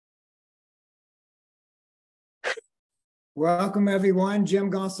Welcome, everyone. Jim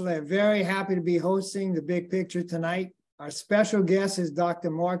Gonsalves. Very happy to be hosting The Big Picture tonight. Our special guest is Dr.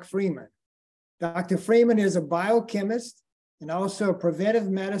 Mark Freeman. Dr. Freeman is a biochemist and also a preventive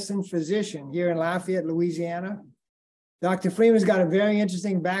medicine physician here in Lafayette, Louisiana. Dr. Freeman's got a very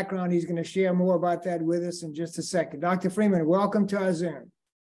interesting background. He's going to share more about that with us in just a second. Dr. Freeman, welcome to our Zoom.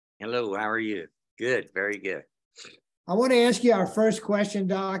 Hello, how are you? Good, very good. I want to ask you our first question,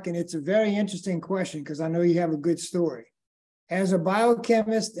 Doc, and it's a very interesting question because I know you have a good story. As a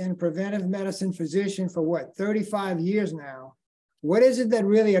biochemist and preventive medicine physician for what, 35 years now, what is it that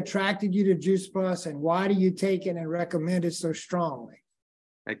really attracted you to Juice Plus, and why do you take it and recommend it so strongly?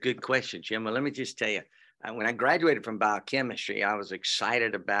 A good question, Jim. Well, let me just tell you, when I graduated from biochemistry, I was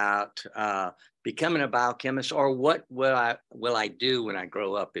excited about becoming a biochemist, or what will I do when I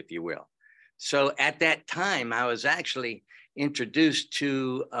grow up, if you will. So at that time, I was actually introduced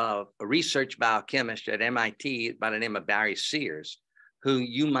to a research biochemist at MIT by the name of Barry Sears, who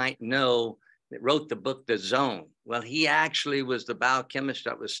you might know that wrote the book, The Zone. Well, he actually was the biochemist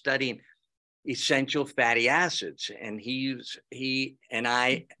that was studying essential fatty acids. And he and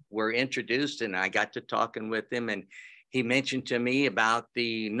I were introduced, and I got to talking with him, and he mentioned to me about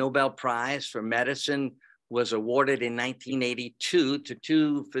the Nobel Prize for Medicine was awarded in 1982 to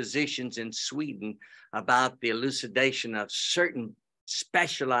two physicians in Sweden about the elucidation of certain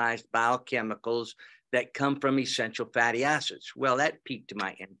specialized biochemicals that come from essential fatty acids. Well, that piqued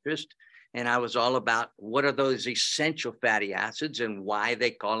my interest, and I was all about what are those essential fatty acids and why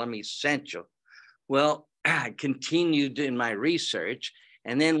they call them essential. Well, I continued in my research,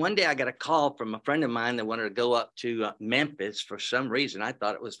 and then one day I got a call from a friend of mine that wanted to go up to Memphis for some reason. I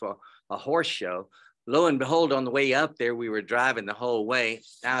thought it was for a horse show. Lo and behold, on the way up there, we were driving the whole way.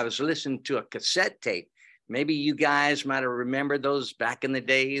 I was listening to a cassette tape. Maybe you guys might have remembered those back in the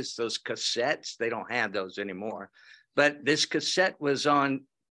days, those cassettes. They don't have those anymore. But this cassette was on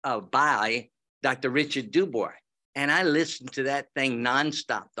by Dr. Richard DuBois. And I listened to that thing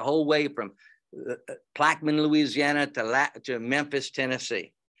nonstop the whole way from Plaquemine, Louisiana to Memphis,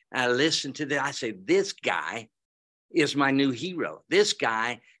 Tennessee. I listened to that. I said, this guy is my new hero. This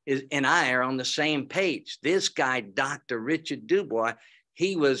guy and I are on the same page. This guy, Dr. Richard DuBois,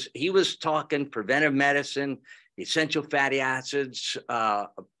 he was talking preventive medicine, essential fatty acids,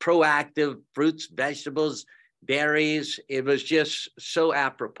 proactive fruits, vegetables, berries. It was just so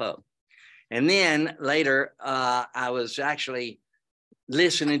apropos. And then later, I was actually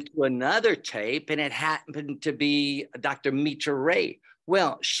listening to another tape, and it happened to be Dr. Mitra Ray.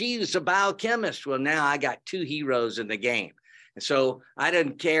 Well, she's a biochemist. Well, now I got two heroes in the game. And so I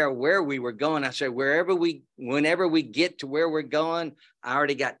didn't care where we were going. I said, whenever we get to where we're going, I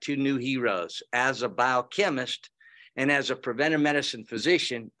already got two new heroes. As a biochemist and as a preventive medicine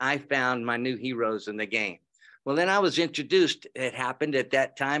physician, I found my new heroes in the game. Well, then I was introduced, it happened at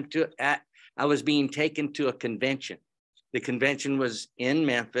that time, I was being taken to a convention. The convention was in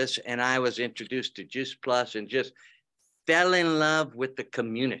Memphis, and I was introduced to Juice Plus and just fell in love with the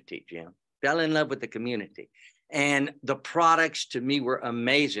community, Jim. Fell in love with the community. And the products to me were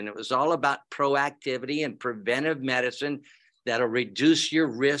amazing. It was all about proactivity and preventive medicine that'll reduce your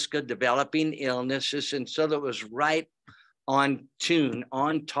risk of developing illnesses. And so that was right on tune,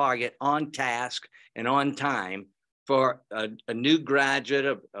 on target, on task, and on time for a new graduate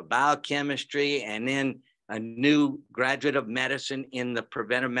of biochemistry, and then a new graduate of medicine in the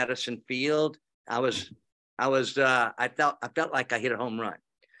preventive medicine field. I felt like I hit a home run.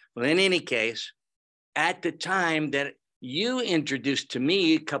 Well, in any case, at the time that you introduced to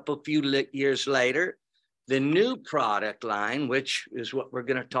me, a few years later, the new product line, which is what we're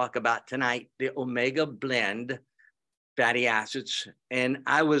going to talk about tonight, the Omega Blend fatty acids. And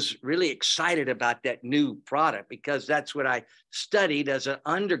I was really excited about that new product because that's what I studied as an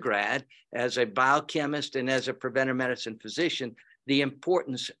undergrad, as a biochemist and as a preventive medicine physician, the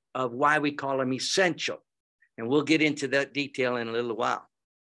importance of why we call them essential. And we'll get into that detail in a little while.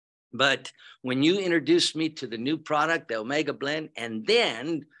 But when you introduced me to the new product, the Omega Blend, and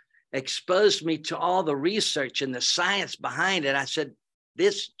then exposed me to all the research and the science behind it, I said,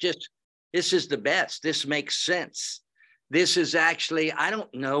 this is the best. This makes sense. This is actually, I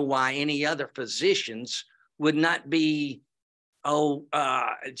don't know why any other physicians would not be,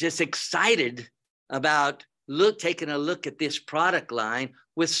 just excited about taking a look at this product line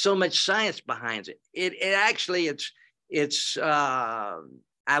with so much science behind it. It's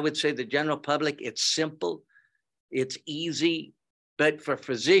I would say the general public, it's simple, it's easy, but for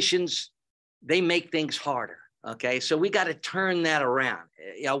physicians, they make things harder, okay? So we got to turn that around.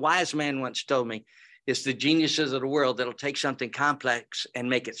 A wise man once told me, it's the geniuses of the world that'll take something complex and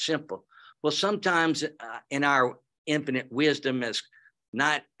make it simple. Well, sometimes in our infinite wisdom, as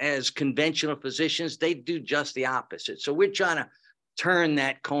not as conventional physicians, they do just the opposite. So we're trying to turn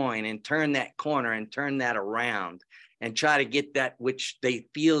that coin and turn that corner and turn that around and try to get that which they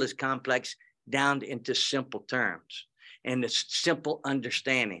feel is complex down into simple terms and this simple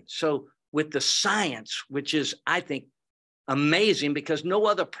understanding. So with the science, which is, I think, amazing, because no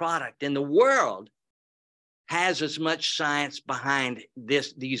other product in the world has as much science behind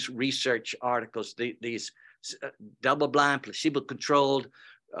these research articles, these double-blind, placebo-controlled,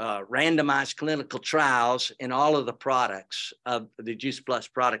 randomized clinical trials in all of the products of the Juice Plus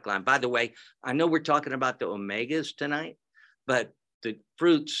product line. By the way, I know we're talking about the omegas tonight, but the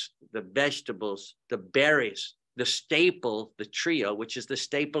fruits, the vegetables, the berries, the staple, the trio, which is the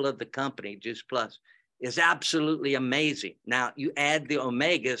staple of the company, Juice Plus, is absolutely amazing. Now, you add the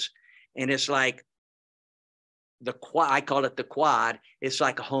omegas, and it's like the quad, I call it the quad. It's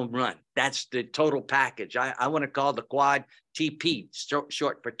like a home run. That's the total package. I want to call the quad TP,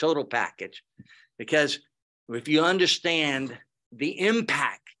 short for total package, because if you understand the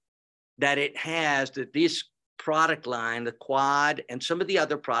impact that it has, that this product line, the quad, and some of the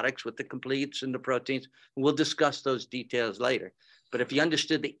other products with the completes and the proteins, we'll discuss those details later. But if you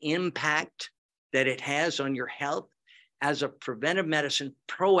understood the impact that it has on your health, as a preventive medicine,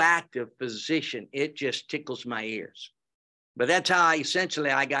 proactive physician, it just tickles my ears. But that's how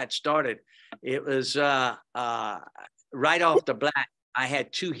I got started. It was right off the bat. I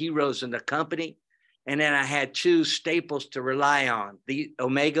had two heroes in the company, and then I had two staples to rely on, the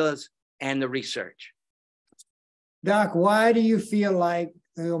omegas and the research. Doc, why do you feel like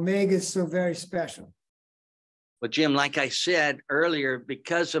the omega is so very special? Well, Jim, like I said earlier,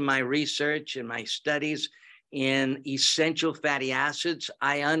 because of my research and my studies in essential fatty acids,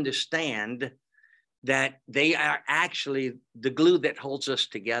 I understand that they are actually the glue that holds us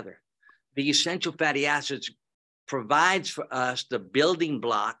together. The essential fatty acids provides for us the building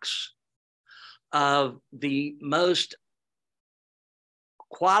blocks of the most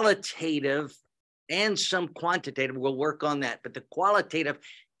qualitative and some quantitative, we'll work on that, but the qualitative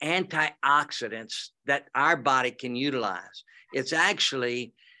antioxidants that our body can utilize. It's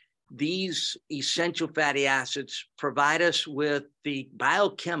actually these essential fatty acids provide us with the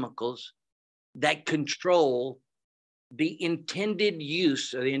biochemicals that control the intended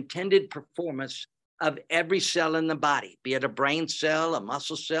use or the intended performance of every cell in the body, be it a brain cell, a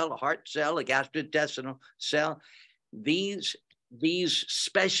muscle cell, a heart cell, a gastrointestinal cell. These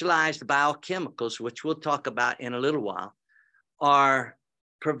specialized biochemicals, which we'll talk about in a little while,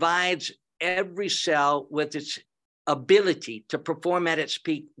 provides every cell with its ability to perform at its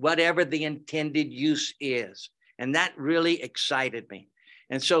peak, whatever the intended use is. And that really excited me.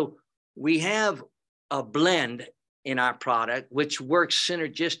 And so we have a blend in our product, which works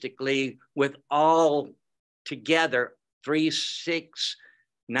synergistically with all together, 3, 6,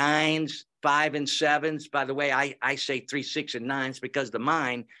 9s, 5 and 7s. By the way, I say 3, 6 and 9s because the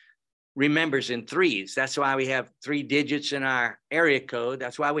mind remembers in 3s. That's why we have 3 digits in our area code.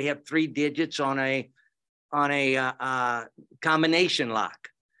 That's why we have 3 digits on a combination lock.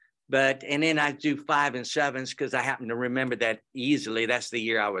 And then I do 5 and 7s because I happen to remember that easily. That's the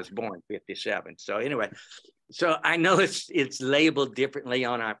year I was born, 57. So anyway, so I know it's labeled differently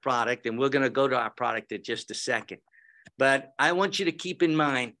on our product, and we're going to go to our product in just a second. But I want you to keep in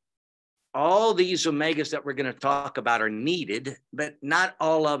mind, all these omegas that we're going to talk about are needed, but not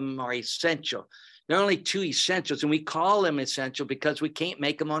all of them are essential. There are only 2 essentials, and we call them essential because we can't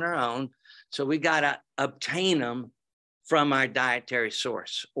make them on our own. So we got to obtain them from our dietary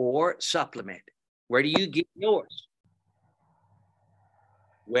source or supplement. Where do you get yours?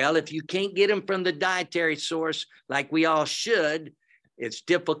 Well, if you can't get them from the dietary source like we all should, it's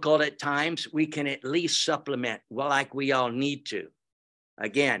difficult at times. We can at least supplement, well, like we all need to.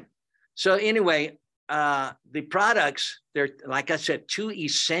 Again, so anyway, the products, they're, like I said, 2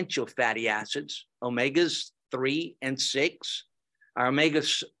 essential fatty acids, omegas 3 and 6.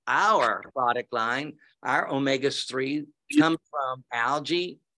 Our product line, our omegas 3 come from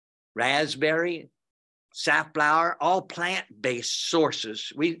algae, raspberry, safflower, all plant-based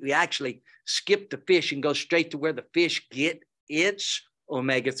sources. We actually skip the fish and go straight to where the fish get its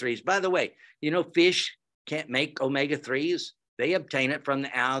omega 3s. By the way, you know, fish can't make omega 3s. They obtain it from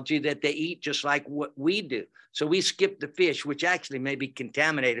the algae that they eat, just like what we do. So we skip the fish, which actually may be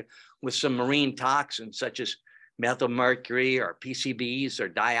contaminated with some marine toxins, such as methylmercury or PCBs or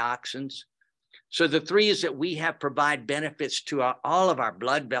dioxins. So the 3s that we have provide benefits to all of our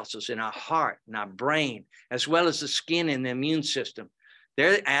blood vessels in our heart and our brain, as well as the skin and the immune system.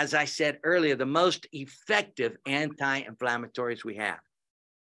 They're, as I said earlier, the most effective anti-inflammatories we have.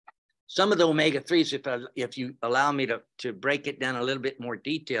 Some of the omega-3s, if you allow me to break it down a little bit more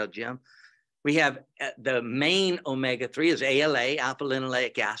detail, Jim, we have the main omega-3 is ALA, alpha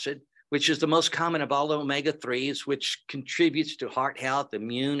linoleic acid, which is the most common of all the omega-3s, which contributes to heart health,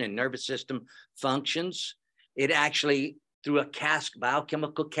 immune, and nervous system functions. It actually, through a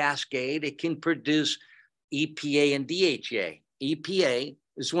biochemical cascade, it can produce EPA and DHA. EPA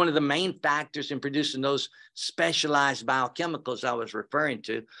is one of the main factors in producing those specialized biochemicals I was referring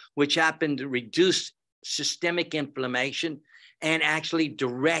to, which happen to reduce systemic inflammation and actually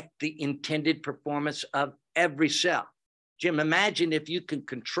direct the intended performance of every cell. Jim, imagine if you can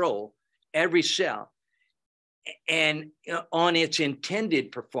control every cell and on its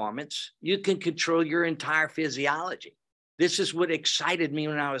intended performance, you can control your entire physiology. This is what excited me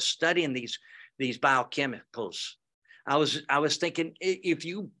when I was studying these biochemicals. I was thinking, if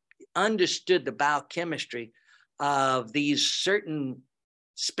you understood the biochemistry of these certain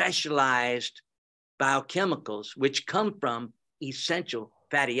specialized biochemicals, which come from essential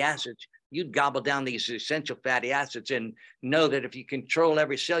fatty acids, you'd gobble down these essential fatty acids and know that if you control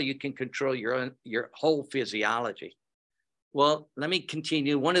every cell, you can control your whole physiology. Well, let me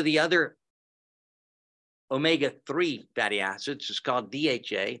continue. One of the other omega-3 fatty acids is called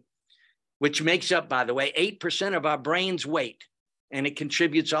DHA, which makes up, by the way, 8% of our brain's weight. And it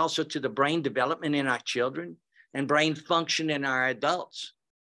contributes also to the brain development in our children and brain function in our adults.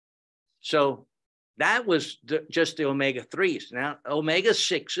 So that was just the omega-3s. Now,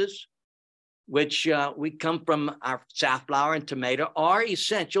 omega-6s, which we come from our safflower and tomato, are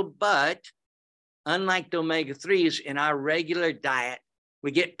essential, but unlike the omega-3s, in our regular diet,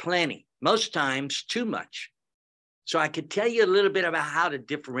 we get plenty, most times too much. So I could tell you a little bit about how to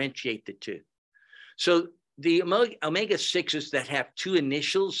differentiate the two. So the omega-6s that have two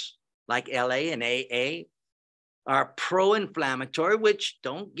initials, like LA and AA, are pro-inflammatory, which,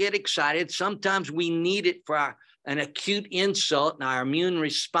 don't get excited, sometimes we need it for an acute insult and our immune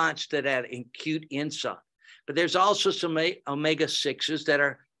response to that acute insult. But there's also some omega-6s that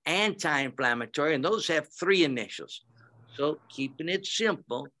are anti-inflammatory, and those have three initials. So keeping it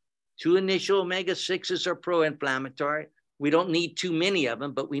simple, two initial omega-6s are pro-inflammatory. We don't need too many of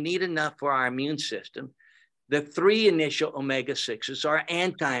them, but we need enough for our immune system. The three initial omega-6s are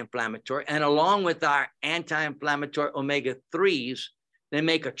anti-inflammatory, and along with our anti-inflammatory omega-3s, they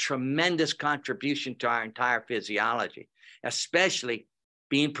make a tremendous contribution to our entire physiology, especially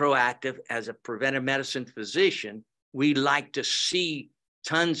being proactive as a preventive medicine physician. We like to see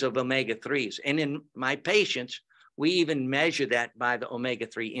tons of omega-3s. And in my patients, we even measure that by the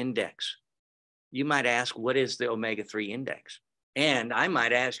omega-3 index. You might ask, what is the omega-3 index? And I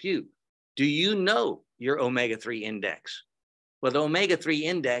might ask you, do you know your omega-3 index? Well, the omega-3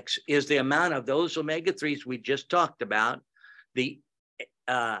 index is the amount of those omega-3s we just talked about, the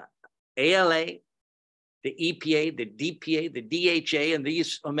ALA, the EPA, the DPA, the DHA, and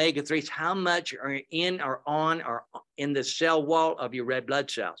these omega-3s, how much are in or on or in the cell wall of your red blood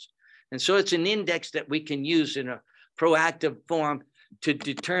cells. And so it's an index that we can use in a proactive form to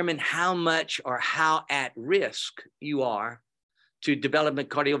determine how much or how at risk you are to development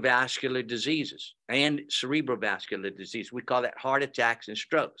cardiovascular diseases and cerebrovascular disease. We call that heart attacks and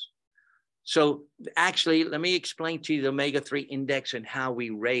strokes. So actually, let me explain to you the omega-3 index and how we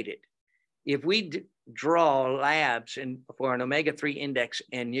rate it. If we draw labs for an omega-3 index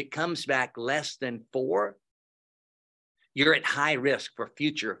and it comes back less than 4, you're at high risk for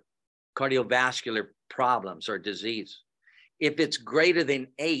future cardiovascular problems or disease. If it's greater than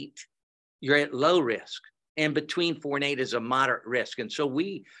 8, you're at low risk. And between 4 and 8 is a moderate risk. And so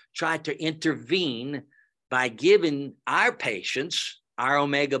we try to intervene by giving our patients our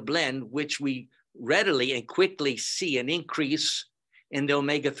omega blend, which we readily and quickly see an increase in the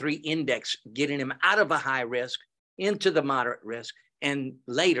omega-3 index, getting them out of a high risk into the moderate risk, and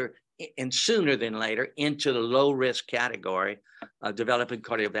later, and sooner than later, into the low risk category of developing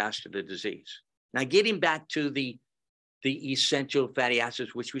cardiovascular disease. Now, getting back to the essential fatty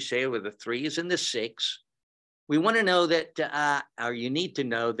acids, which we say were the 3s and the 6, we want to know that, or you need to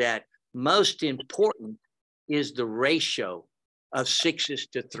know that most important is the ratio of 6s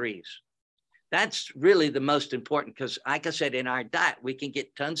to 3s. That's really the most important because, like I said, in our diet, we can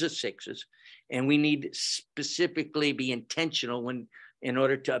get tons of 6s, and we need to specifically be intentional in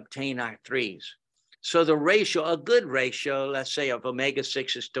order to obtain our 3s. So the ratio, a good ratio, let's say, of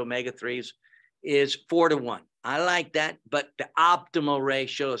omega-6s to omega-3s is 4-to-1. I like that, but the optimal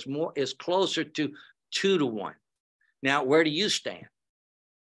ratio is closer to 2-to-1. Now, where do you stand?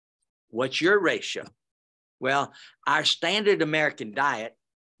 What's your ratio? Well, our standard American diet,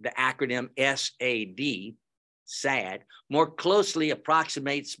 the acronym SAD, SAD, more closely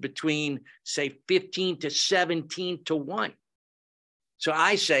approximates between, say, 15 to 17 to 1. So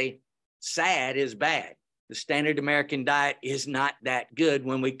I say SAD is bad. The standard American diet is not that good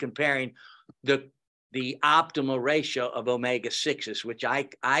when we're comparing the optimal ratio of omega-6s, which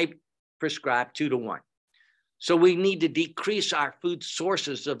I prescribe 2 to 1. So we need to decrease our food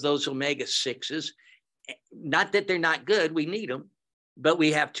sources of those omega-6s. Not that they're not good, we need them, but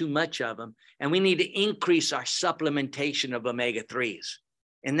we have too much of them. And we need to increase our supplementation of omega-3s.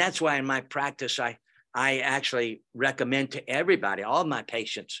 And that's why in my practice, I actually recommend to everybody, all my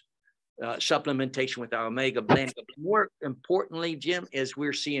patients, supplementation with our omega blend. But more importantly, Jim, is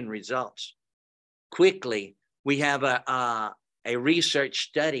we're seeing results quickly. We have a research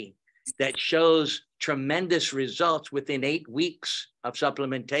study that shows tremendous results within 8 weeks of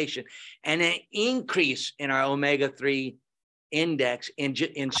supplementation and an increase in our omega-3 index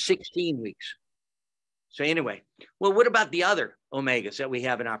in 16 weeks. So anyway, well, what about the other omegas that we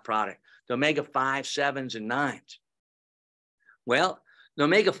have in our product? The omega-5, 7s, and 9s. Well, the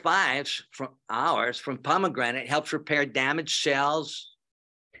omega-5s from pomegranate helps repair damaged cells,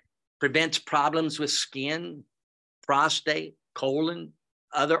 prevents problems with skin, prostate, colon,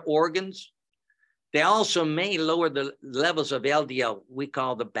 other organs. They also may lower the levels of LDL, we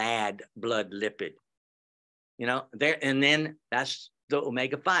call the bad blood lipid. You know, and then that's the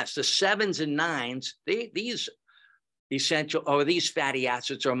omega-5s. The 7s and 9s, these essential, or these fatty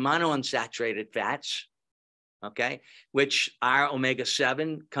acids are monounsaturated fats, okay, which our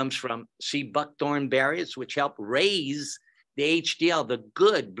omega-7 comes from sea buckthorn berries, which help raise the HDL, the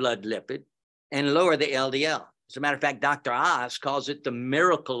good blood lipid, and lower the LDL. As a matter of fact, Dr. Oz calls it the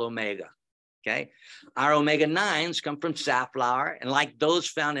miracle omega. Okay, our omega-9s come from safflower, and like those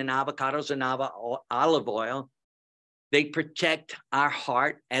found in avocados and olive oil, they protect our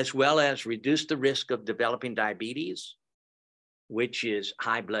heart as well as reduce the risk of developing diabetes, which is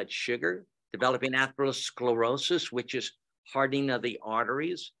high blood sugar, developing atherosclerosis, which is hardening of the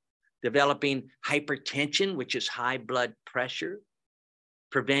arteries, developing hypertension, which is high blood pressure,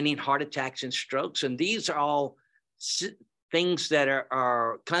 preventing heart attacks and strokes. And these are all things that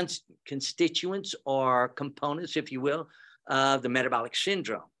are constituents or components, if you will, of the metabolic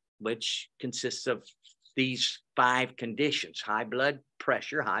syndrome, which consists of these 5 conditions: high blood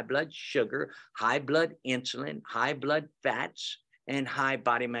pressure, high blood sugar, high blood insulin, high blood fats, and high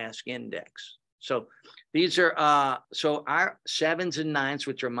body mass index. So these are, so our 7s and 9s,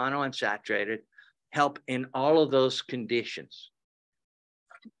 which are monounsaturated, help in all of those conditions.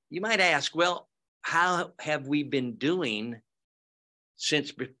 You might ask, well, how have we been doing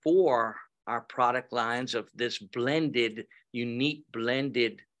since before our product lines of this blended, unique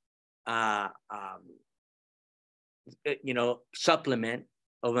blended, supplement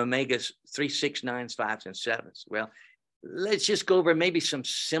of omegas 3, 6, 9s, 5s, and 7s? Well, let's just go over maybe some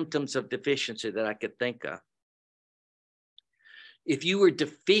symptoms of deficiency that I could think of. If you were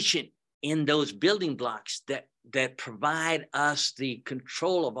deficient in those building blocks that provide us the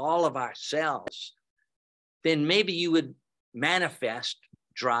control of all of our cells, then maybe you would manifest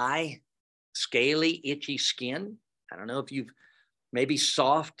dry, scaly, itchy skin. I don't know if you've maybe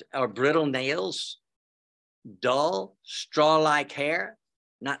soft or brittle nails, dull, straw-like hair,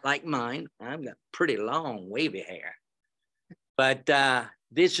 not like mine. I've got pretty long, wavy hair. But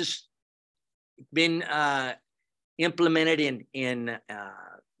this has been implemented in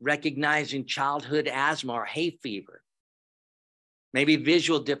recognizing childhood asthma or hay fever. Maybe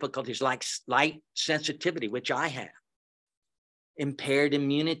visual difficulties like light sensitivity, which I have. Impaired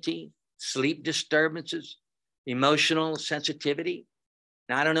immunity, sleep disturbances, emotional sensitivity.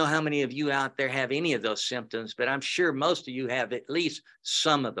 Now, I don't know how many of you out there have any of those symptoms, but I'm sure most of you have at least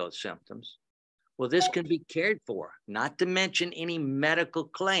some of those symptoms. Well, this can be cared for, not to mention any medical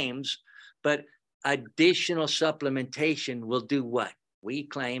claims, but additional supplementation will do what? We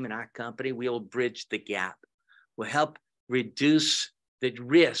claim in our company, we will bridge the gap. We'll help reduce the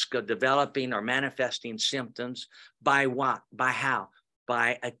risk of developing or manifesting symptoms by what? By how?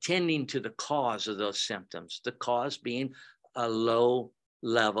 By attending to the cause of those symptoms, the cause being a low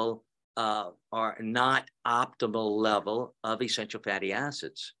level or not optimal level of essential fatty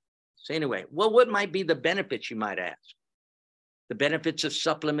acids. So anyway, well, what might be the benefits, you might ask? The benefits of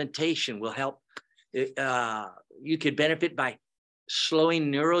supplementation will help. You could benefit by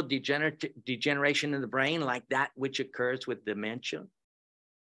slowing neurodegeneration in the brain, like that which occurs with dementia.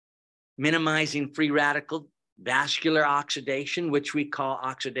 Minimizing free radical vascular oxidation, which we call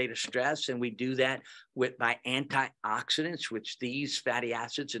oxidative stress, and we do that by antioxidants, which these fatty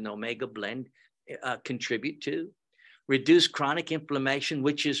acids and omega blend contribute to. reduce chronic inflammation,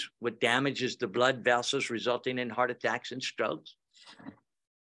 which is what damages the blood vessels, resulting in heart attacks and strokes.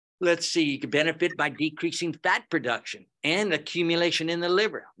 Let's see, you can benefit by decreasing fat production and accumulation in the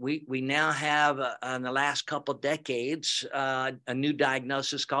liver. We now have, in the last couple of decades, a new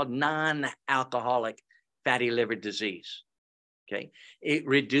diagnosis called non-alcoholic fatty liver disease. Okay, it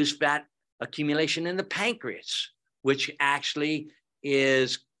reduced fat accumulation in the pancreas, which actually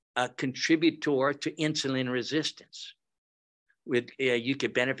is a contributor to insulin resistance. You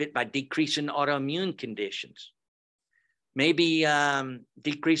could benefit by decreasing autoimmune conditions. Maybe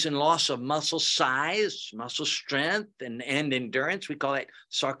decreasing loss of muscle size, muscle strength, and endurance. We call it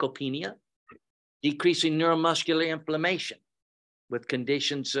sarcopenia. Decreasing neuromuscular inflammation with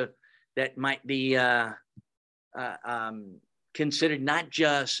conditions that might be considered not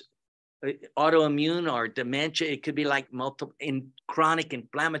just autoimmune or dementia. It could be like chronic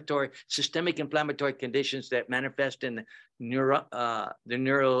inflammatory, systemic inflammatory conditions that manifest in the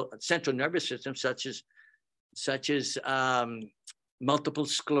central nervous system, such as multiple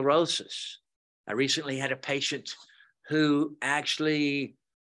sclerosis. I recently had a patient who actually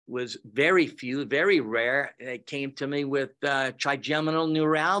was very rare. It came to me with trigeminal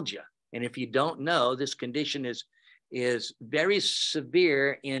neuralgia. And if you don't know, this condition is very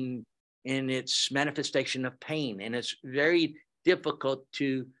severe in its manifestation of pain. And it's very difficult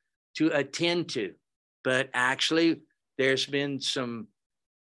to attend to. But actually, there's been some,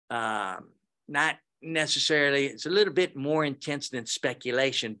 not necessarily, it's a little bit more intense than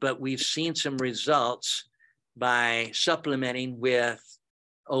speculation, but we've seen some results by supplementing with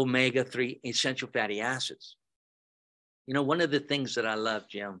omega-3 essential fatty acids. You know, one of the things that I love,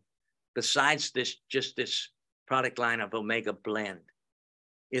 Jim, besides this product line of Omega Blend,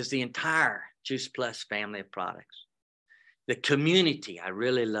 is the entire Juice Plus family of products. The community, I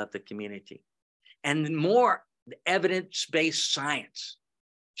really love the community. And more evidence-based science.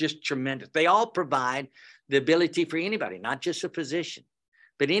 Just tremendous. They all provide the ability for anybody, not just a physician,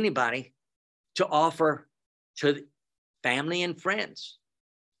 but anybody to offer to family and friends.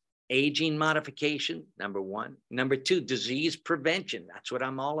 Aging modification, number one. Number two, disease prevention. That's what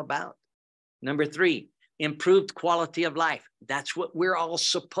I'm all about. Number three, improved quality of life. That's what we're all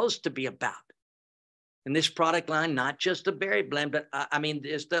supposed to be about. And this product line, not just the berry blend, but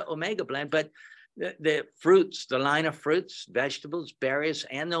it's the Omega Blend, but the fruits, the line of fruits, vegetables, berries,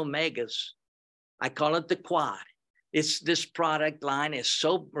 and omegas. I call it the quad. This product line is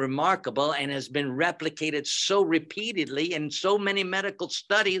so remarkable and has been replicated so repeatedly in so many medical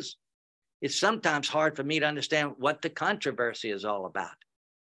studies. It's sometimes hard for me to understand what the controversy is all about.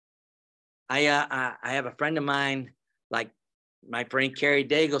 I have a friend of mine, like my friend Carrie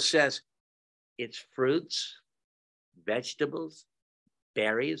Daigle says, it's fruits, vegetables,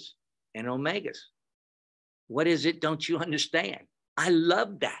 berries, and omegas. What is it? Don't you understand? I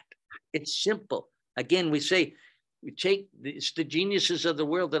love that. It's simple. Again, we say, it's the geniuses of the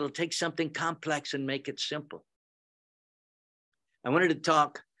world that'll take something complex and make it simple. I wanted to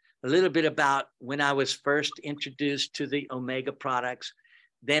talk a little bit about when I was first introduced to the Omega products.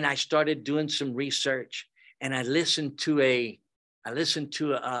 Then I started doing some research, and I listened to a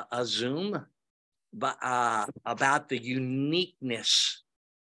Zoom about the uniqueness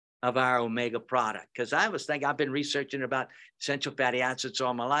of our Omega product. Because I was thinking, I've been researching about essential fatty acids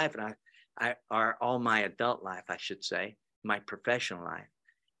all my life, and all my adult life, I should say, my professional life.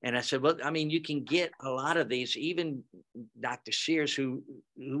 And I said, well, you can get a lot of these. Even Dr. Sears, who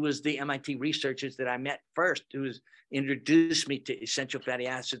was the MIT researchers that I met first, who introduced me to essential fatty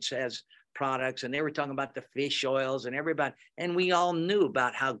acids as products, and they were talking about the fish oils and everybody, and we all knew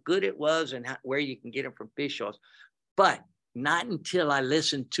about how good it was and where you can get them from fish oils. But not until I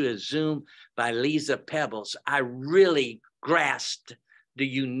listened to a Zoom by Liza Pepples, I really grasped the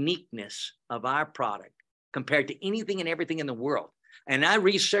uniqueness of our product compared to anything and everything in the world. And I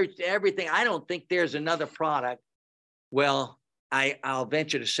researched everything. I don't think there's another product. Well, I'll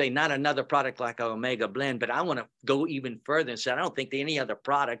venture to say not another product like our Omega Blend, but I want to go even further and say I don't think there are any other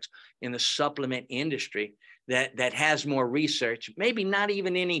products in the supplement industry that has more research. Maybe not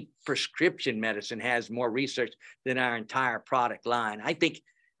even any prescription medicine has more research than our entire product line. I think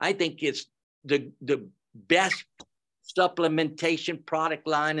it's the best supplementation product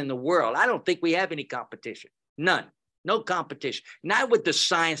line in the world. I don't think we have any competition. None. No competition. Not with the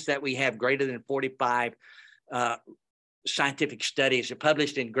science that we have, greater than 45 scientific studies are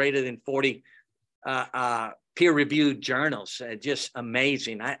published in greater than 40 peer-reviewed journals. Just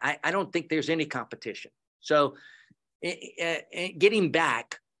amazing. I don't think there's any competition. So getting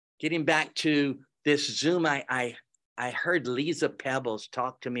back to this Zoom, I heard Liza Pepples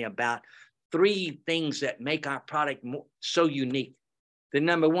talk to me about three things that make our product so unique. The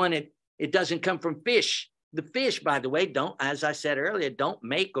number one, it doesn't come from fish. The fish, by the way, don't, as I said earlier, don't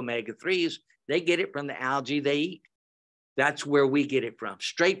make omega-3s. They get it from the algae they eat. That's where we get it from,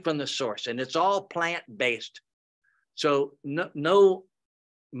 straight from the source. And it's all plant-based. So no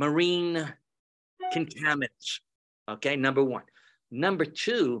marine contaminants, okay, number one. Number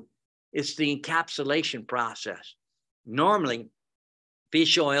two, it's the encapsulation process. Normally,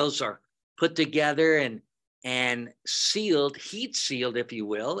 fish oils are put together and sealed, heat sealed, if you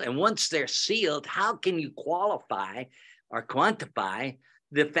will. And once they're sealed, how can you qualify or quantify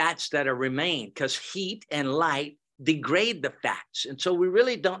the fats that are remain? Because heat and light degrade the fats. And so we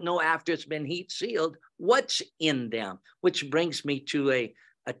really don't know after it's been heat sealed what's in them, which brings me to a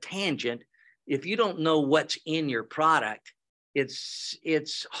tangent. If you don't know what's in your product,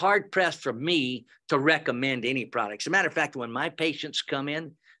 it's hard pressed for me to recommend any products. As a matter of fact, when my patients come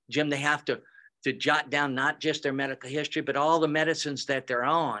in, Jim, they have to jot down not just their medical history, but all the medicines that they're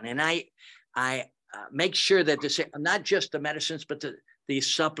on. And I make sure that this, not just the medicines, but the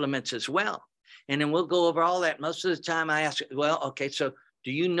supplements as well. And then we'll go over all that. Most of the time I ask, well, okay, so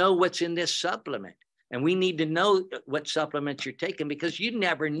do you know what's in this supplement? And we need to know what supplements you're taking, because you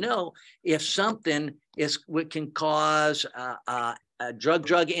never know if something can cause a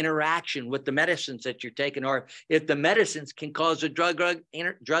drug-drug interaction with the medicines that you're taking, or if the medicines can cause a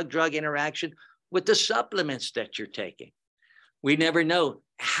drug-drug interaction with the supplements that you're taking. We never know.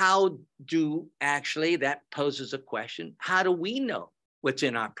 How do actually, that poses a question, how do we know what's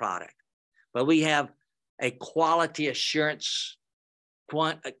in our product? Well, we have a quality assurance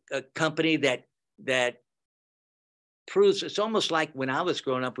a company that proves. It's almost like when I was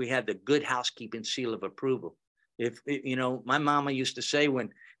growing up, we had the Good Housekeeping seal of approval. If you know, my mama used to say, when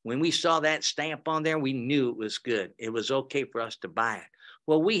we saw that stamp on there, we knew it was good. It was okay for us to buy it.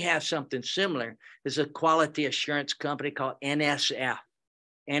 Well, we have something similar. There's a quality assurance company called NSF.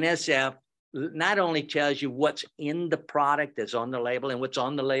 NSF not only tells you what's in the product that's on the label, and what's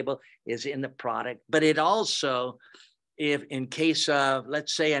on the label is in the product, but it also, if in case of,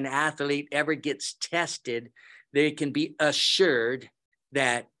 let's say, an athlete ever gets tested, they can be assured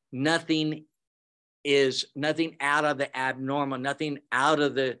that nothing out of the abnormal, nothing out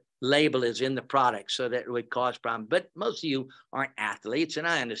of the label is in the product, so that it would cause problems. But most of you aren't athletes, and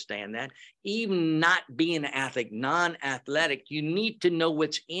I understand that. Even not being an athlete, non-athletic, you need to know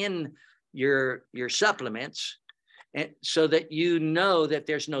what's in your supplements, and so that you know that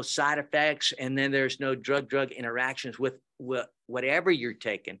there's no side effects, and then there's no drug-drug interactions with whatever you're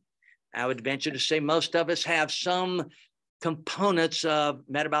taking. I would venture to say most of us have some components of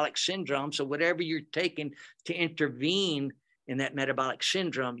metabolic syndrome. So whatever you're taking to intervene in that metabolic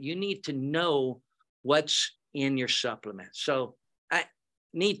syndrome, you need to know what's in your supplement. So I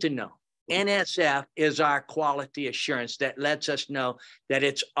need to know. NSF is our quality assurance that lets us know that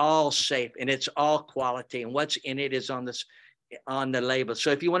it's all safe and it's all quality, and what's in it is on the label.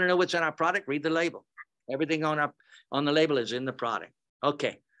 So if you want to know what's in our product, read the label. Everything on the label is in the product.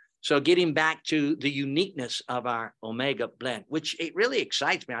 Okay. So getting back to the uniqueness of our Omega blend, which it really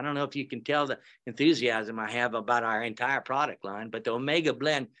excites me. I don't know if you can tell the enthusiasm I have about our entire product line, but the Omega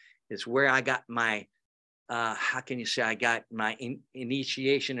blend is where I got my, how can you say, I got my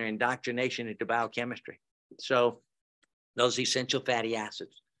initiation or indoctrination into biochemistry. So those essential fatty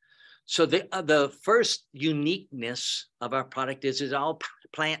acids. So the first uniqueness of our product is all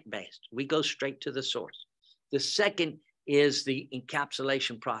plant-based. We go straight to the source. The second is the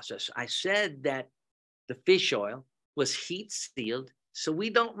encapsulation process. I said that the fish oil was heat sealed, so we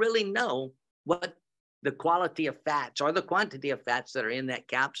don't really know what the quality of fats or the quantity of fats that are in that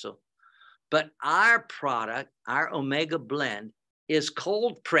capsule. But our product, our Omega blend, is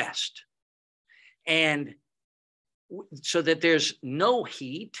cold pressed, and so that there's no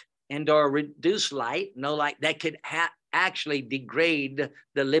heat and or reduced light, no light that could actually degrade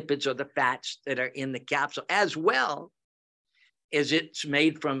the lipids or the fats that are in the capsule, as well as it's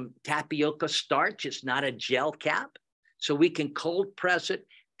made from tapioca starch. It's not a gel cap, so we can cold press it,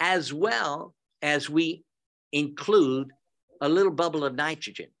 as well as we include a little bubble of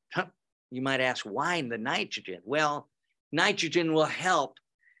nitrogen. You might ask, why the nitrogen? Well, nitrogen will help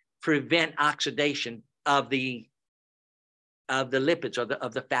prevent oxidation of the lipids or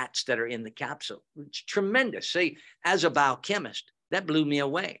of the fats that are in the capsule. It's tremendous. See, as a biochemist, that blew me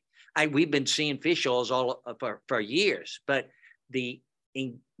away. We've been seeing fish oils all for years, but the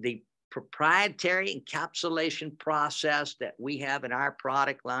proprietary encapsulation process that we have in our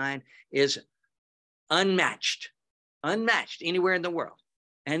product line is unmatched anywhere in the world.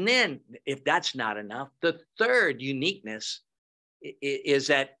 And then, if that's not enough, the third uniqueness is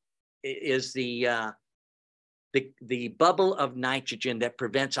that is the bubble of nitrogen that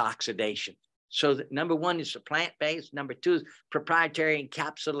prevents oxidation. So that number one is the plant-based. Number two is proprietary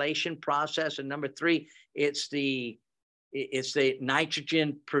encapsulation process. And number three, it's the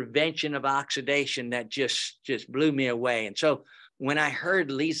nitrogen prevention of oxidation that just blew me away. And so when I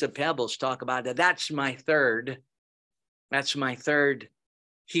heard Liza Pepples talk about that, that's my third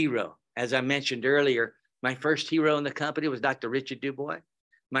hero. As I mentioned earlier, my first hero in the company was Dr. Richard DuBois.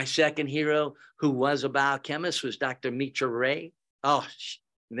 My second hero, who was a biochemist, was Dr. Mitra Ray. Oh,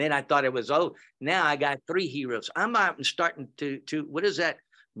 and then I thought it was, now I got three heroes. I'm starting to what is that?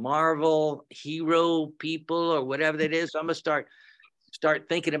 Marvel hero people or whatever that is. I'm gonna start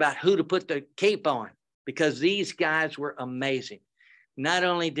thinking about who to put the cape on, because these guys were amazing. Not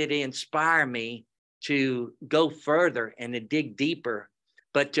only did they inspire me to go further and to dig deeper,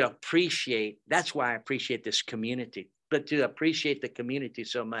 but to appreciate, that's why I appreciate this community, but to appreciate the community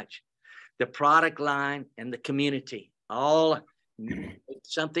so much. The product line and the community, all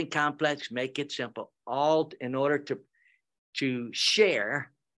something complex, make it simple, all in order to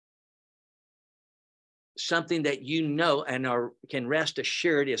share something that you know and can rest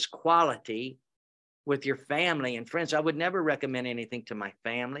assured is quality with your family and friends. I would never recommend anything to my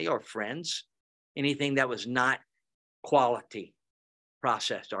family or friends, anything that was not quality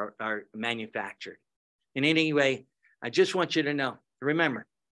processed or manufactured. In any way, I just want you to know, remember,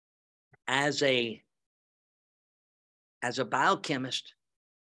 as a biochemist,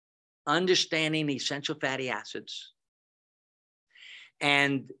 understanding essential fatty acids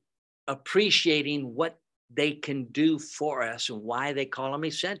and appreciating what they can do for us and why they call them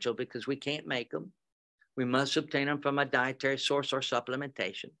essential, because we can't make them. We must obtain them from a dietary source or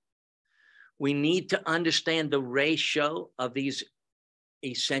supplementation. We need to understand the ratio of these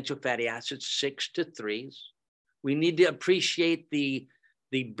essential fatty acids, 6 to 3s. We need to appreciate the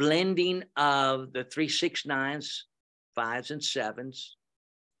blending of the 3, 6, 9s, 5s, and 7s.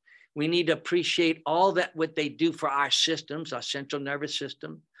 We need to appreciate all that what they do for our systems, our central nervous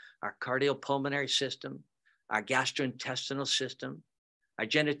system, our cardiopulmonary system, our gastrointestinal system, our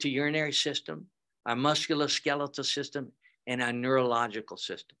genitourinary system, our musculoskeletal system, and our neurological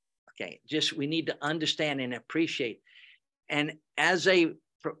system. Okay, we need to understand and appreciate. And as a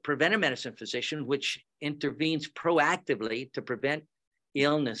preventive medicine physician, which intervenes proactively to prevent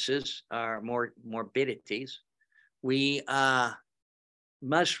illnesses or morbidities, we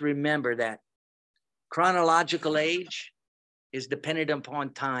must remember that chronological age is dependent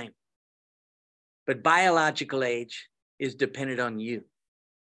upon time, but biological age is dependent on you.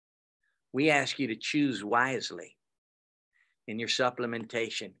 We ask you to choose wisely in your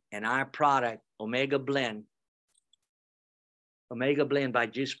supplementation. And our product, Omega Blend by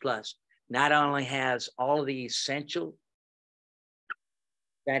Juice Plus, not only has all the essential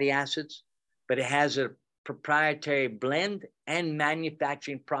fatty acids, but it has a proprietary blend and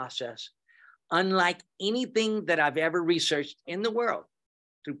manufacturing process unlike anything that I've ever researched in the world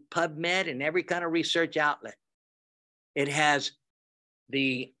through PubMed and every kind of research outlet. It has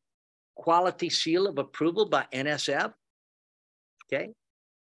the quality seal of approval by NSF. Okay.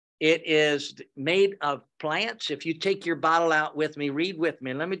 It is made of plants. If you take your bottle out with me, read with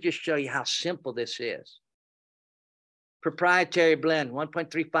me. Let me just show you how simple this is. Proprietary blend,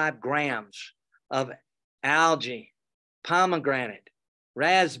 1.35 grams of algae, pomegranate,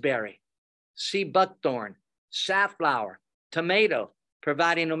 raspberry, sea buckthorn, safflower, tomato,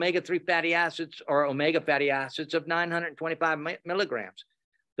 providing omega-3 fatty acids or omega fatty acids of 925 milligrams.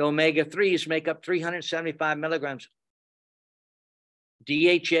 The omega-3s make up 375 milligrams.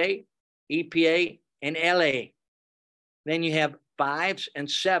 DHA, EPA, and LA. Then you have 5s and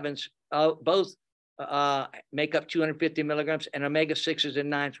 7s, both make up 250 milligrams, and omega-6s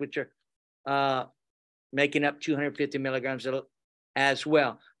and 9s, which are making up 250 milligrams as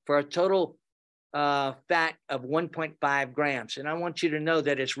well, for a total fat of 1.5 grams. And I want you to know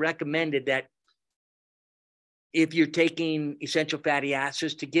that it's recommended that if you're taking essential fatty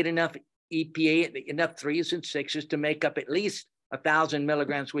acids, to get enough EPA, enough 3s and 6s to make up at least 1,000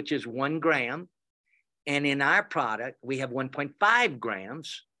 milligrams, which is 1 gram. And in our product, we have 1.5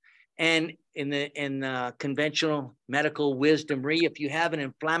 grams. And in the conventional medical wisdom, if you have an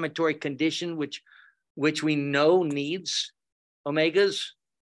inflammatory condition, which we know needs omegas,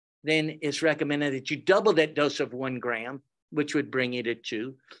 then it's recommended that you double that dose of 1 gram, which would bring you to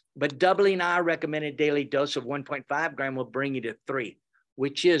 2. But doubling our recommended daily dose of 1.5 gram will bring you to 3,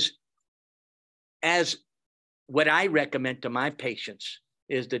 which is as what I recommend to my patients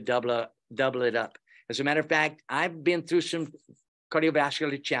is to double it up. As a matter of fact, I've been through some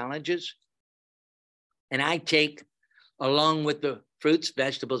cardiovascular challenges, and I take, along with the fruits,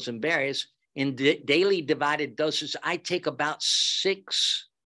 vegetables, and berries in daily divided doses. I take about 6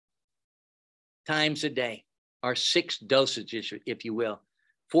 times a day, or 6 dosages, if you will,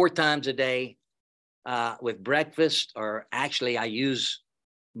 4 times a day with breakfast, or actually I use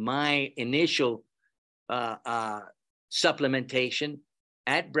my initial supplementation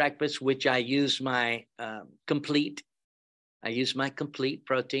at breakfast, which I use my complete. I use my complete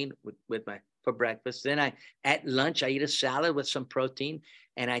protein for breakfast. Then at lunch, I eat a salad with some protein,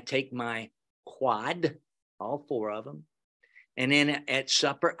 and I take my quad, all 4 of them. And then at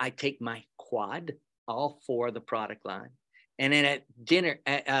supper, I take my quad, all 4 of the product line. And then at dinner,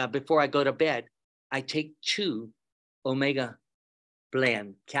 before I go to bed, I take 2 Omega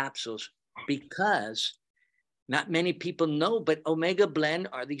Blend capsules, because not many people know, but Omega Blend,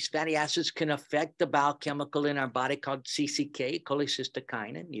 or these fatty acids, can affect the biochemical in our body called CCK,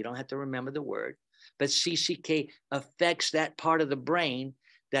 cholecystokinin. You don't have to remember the word, but CCK affects that part of the brain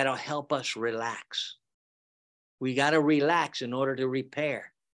that'll help us relax. We got to relax in order to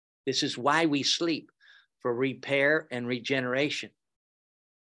repair. This is why we sleep, for repair and regeneration.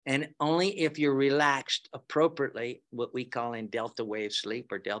 And only if you're relaxed appropriately, what we call in delta wave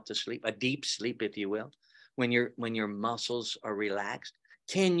sleep, or delta sleep, a deep sleep, if you will, when your muscles are relaxed,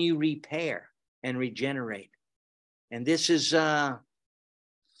 can you repair and regenerate. And this is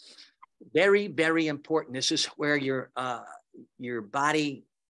very, very important. This is where your body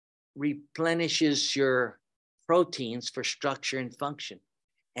replenishes your proteins for structure and function.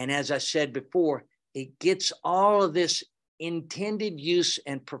 And as I said before, it gets all of this intended use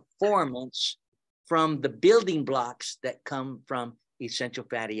and performance from the building blocks that come from essential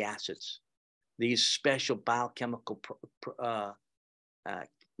fatty acids, these special biochemicals.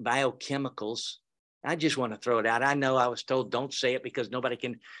 I just want to throw it out. I know I was told don't say it because nobody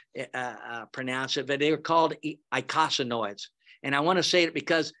can pronounce it, but they're called eicosanoids. And I want to say it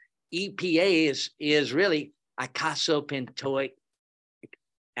because EPA is really eicosapentaenoic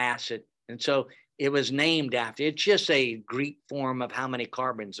acid. And so it was named after. It's just a Greek form of how many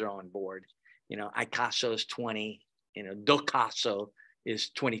carbons are on board. You know, eicoso is 20, docaso is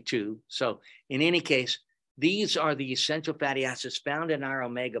 22. So in any case, these are the essential fatty acids found in our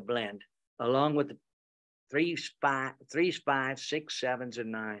Omega Blend, along with the 3s, 5s, 6s, 7s,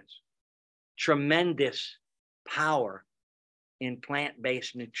 and 9s. Tremendous power in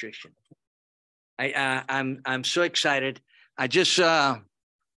plant-based nutrition. I'm so excited. I just want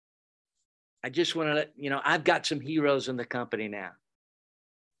to let you know, I've got some heroes in the company now.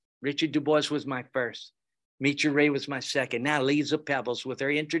 Richard DuBois was my first. Mitra Ray was my second. Now Liza Pepples, with her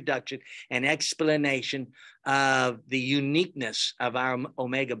introduction and explanation of the uniqueness of our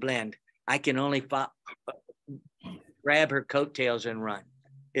Omega Blend. I can only grab her coattails and run.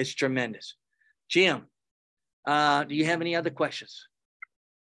 It's tremendous. Jim, do you have any other questions?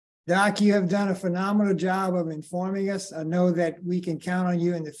 Doc, you have done a phenomenal job of informing us. I know that we can count on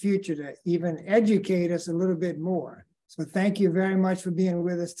you in the future to even educate us a little bit more. So thank you very much for being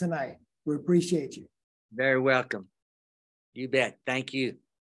with us tonight. We appreciate you. Very welcome. You bet. Thank you.